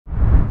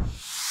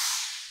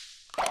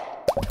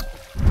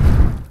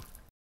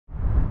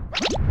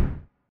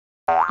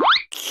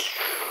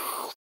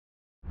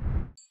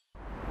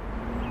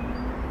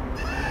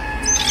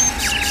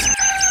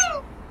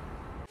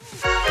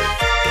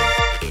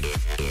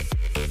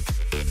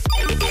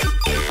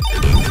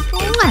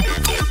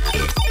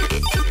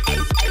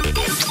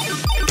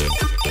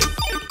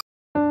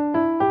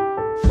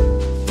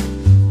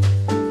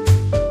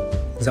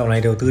Dạo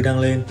này đầu tư đang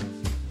lên.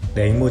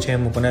 Để anh mua cho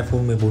em một con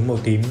iPhone 14 màu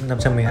tím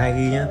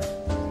 512GB nhá.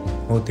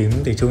 Màu tím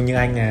thì chung như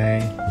anh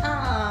này.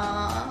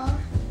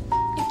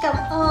 Cảm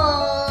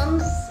ơn.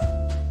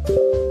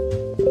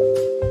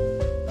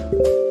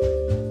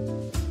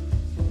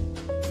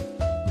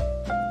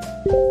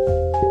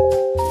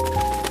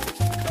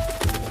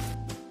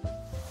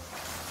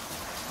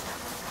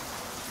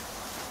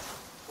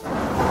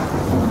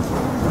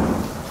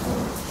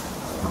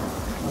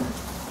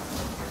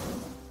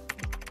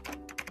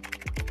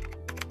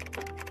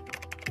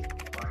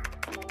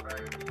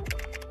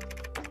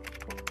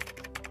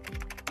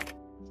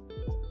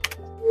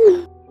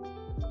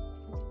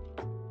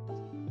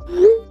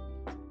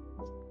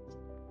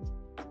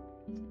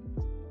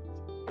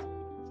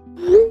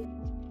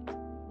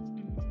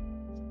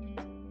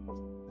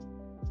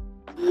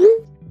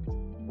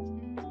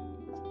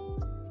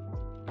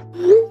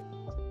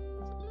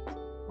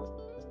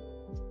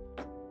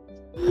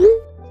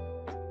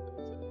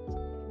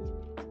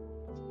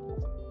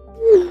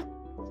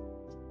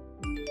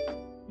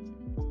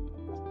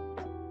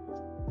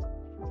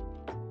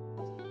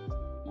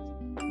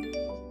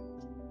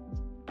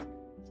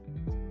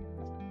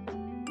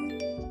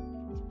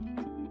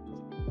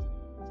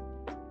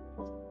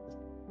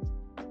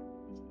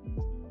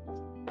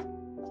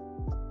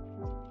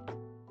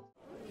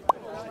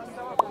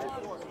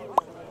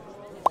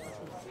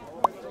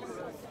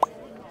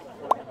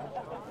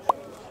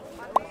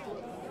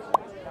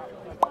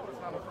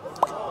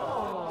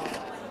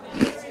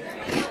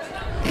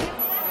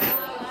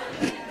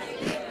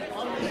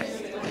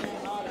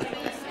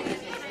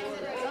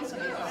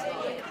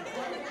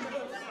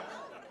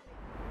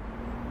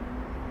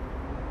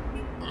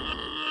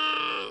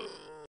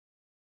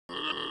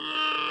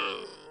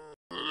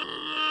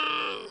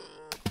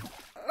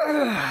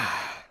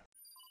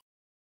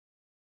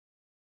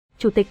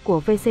 Chủ tịch của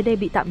VCD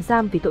bị tạm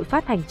giam vì tội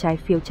phát hành trái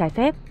phiếu trái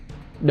phép.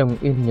 Đồng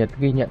Yên Nhật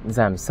ghi nhận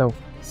giảm sâu,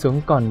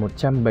 xuống còn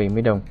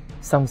 170 đồng.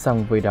 Song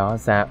song với đó,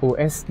 giá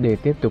USD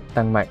tiếp tục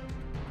tăng mạnh.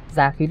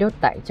 Giá khí đốt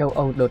tại châu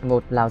Âu đột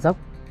ngột lao dốc.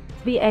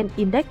 VN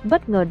Index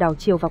bất ngờ đảo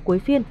chiều vào cuối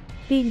phiên,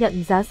 ghi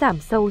nhận giá giảm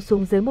sâu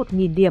xuống dưới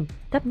 1.000 điểm,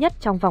 thấp nhất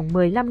trong vòng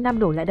 15 năm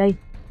đổ lại đây.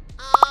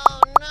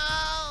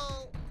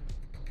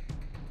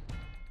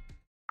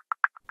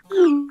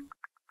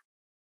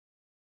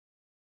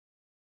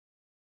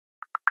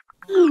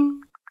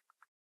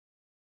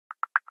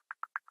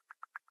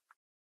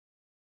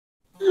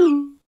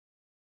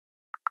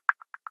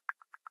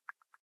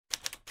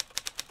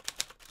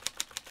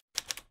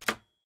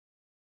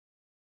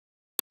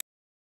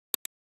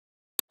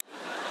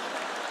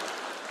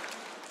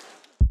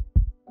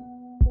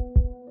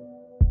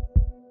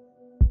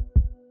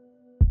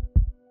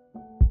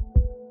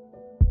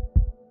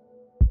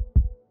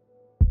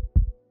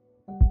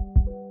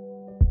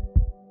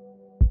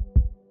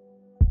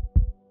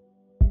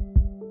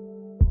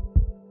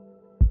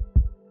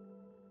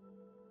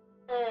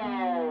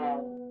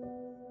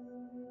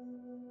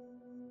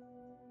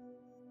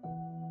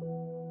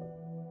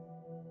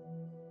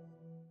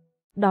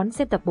 Đón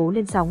xem tập 4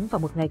 lên sóng vào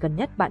một ngày gần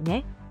nhất bạn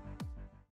nhé!